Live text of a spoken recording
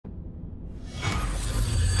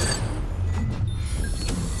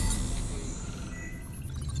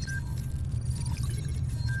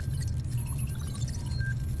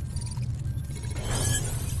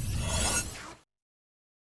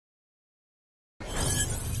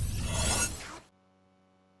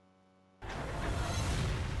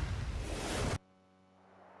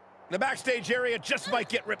The backstage area just might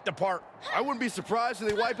get ripped apart. I wouldn't be surprised if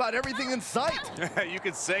they wipe out everything in sight. You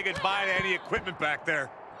can say goodbye to any equipment back there.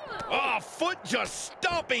 Oh, foot just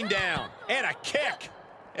stomping down. And a kick.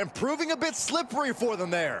 And proving a bit slippery for them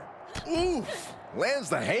there. Oof. Lands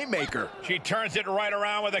the haymaker. She turns it right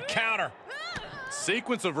around with a counter.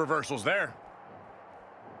 Sequence of reversals there.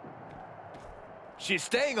 She's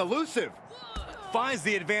staying elusive. Finds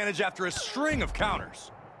the advantage after a string of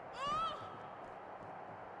counters.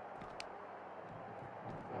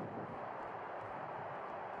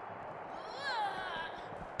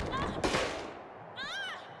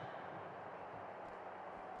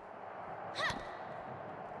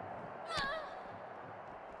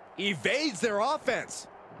 Evades their offense.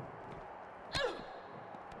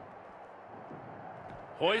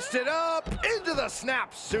 Hoisted up into the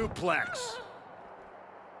snap suplex.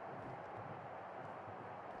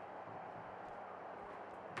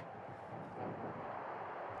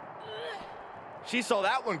 She saw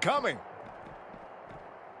that one coming.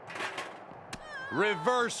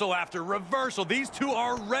 Reversal after reversal. These two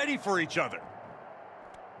are ready for each other.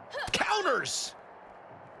 Counters.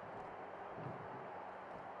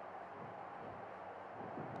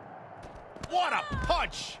 What a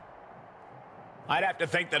punch! I'd have to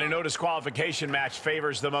think that a no disqualification match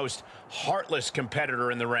favors the most heartless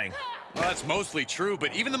competitor in the ring. Well, that's mostly true,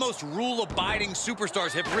 but even the most rule-abiding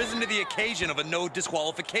superstars have risen to the occasion of a no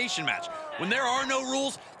disqualification match. When there are no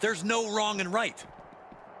rules, there's no wrong and right.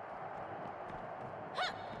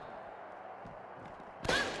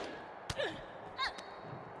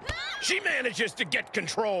 She manages to get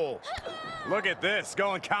control. Look at this,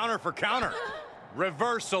 going counter for counter.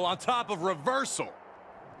 Reversal on top of reversal.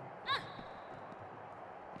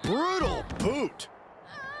 Brutal boot.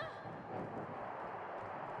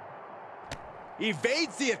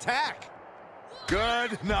 Evades the attack.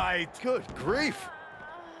 Good night. Good grief.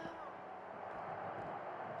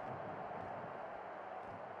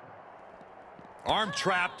 Arm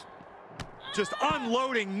trapped. Just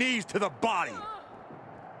unloading knees to the body.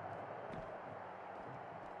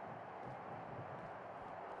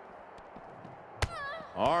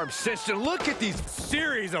 Arm cinched. Look at these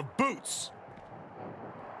Series of boots.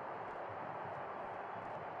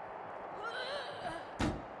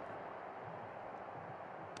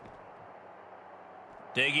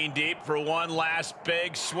 Digging deep for one last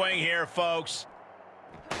big swing here, folks.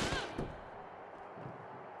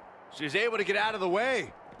 She's able to get out of the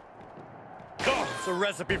way. Oh, it's a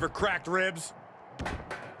recipe for cracked ribs.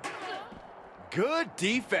 Good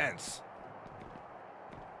defense.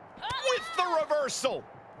 With the reversal.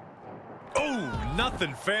 Oh,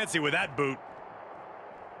 nothing fancy with that boot.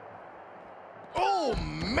 Oh,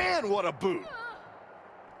 man, what a boot.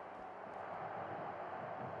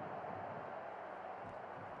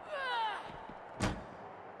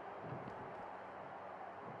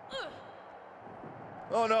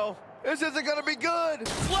 Oh, no. This isn't going to be good.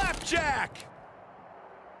 Flapjack.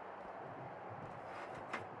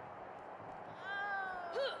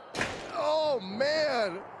 Oh,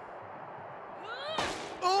 man.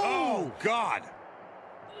 Oh, God.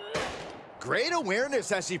 Great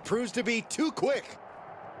awareness as she proves to be too quick.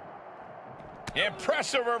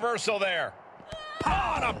 Impressive reversal there.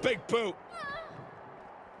 On a big boot.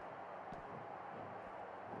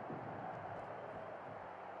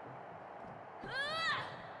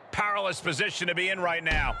 Powerless position to be in right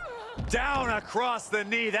now. Down across the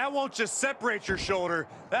knee. That won't just separate your shoulder.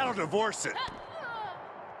 That'll divorce it.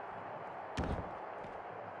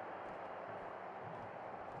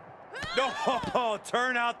 No,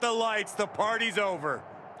 turn out the lights. The party's over.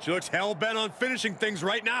 She looks hell-bent on finishing things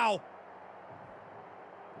right now.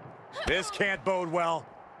 This can't bode well.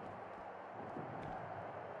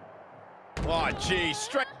 Oh, geez.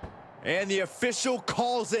 And the official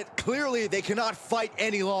calls it. Clearly, they cannot fight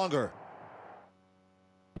any longer.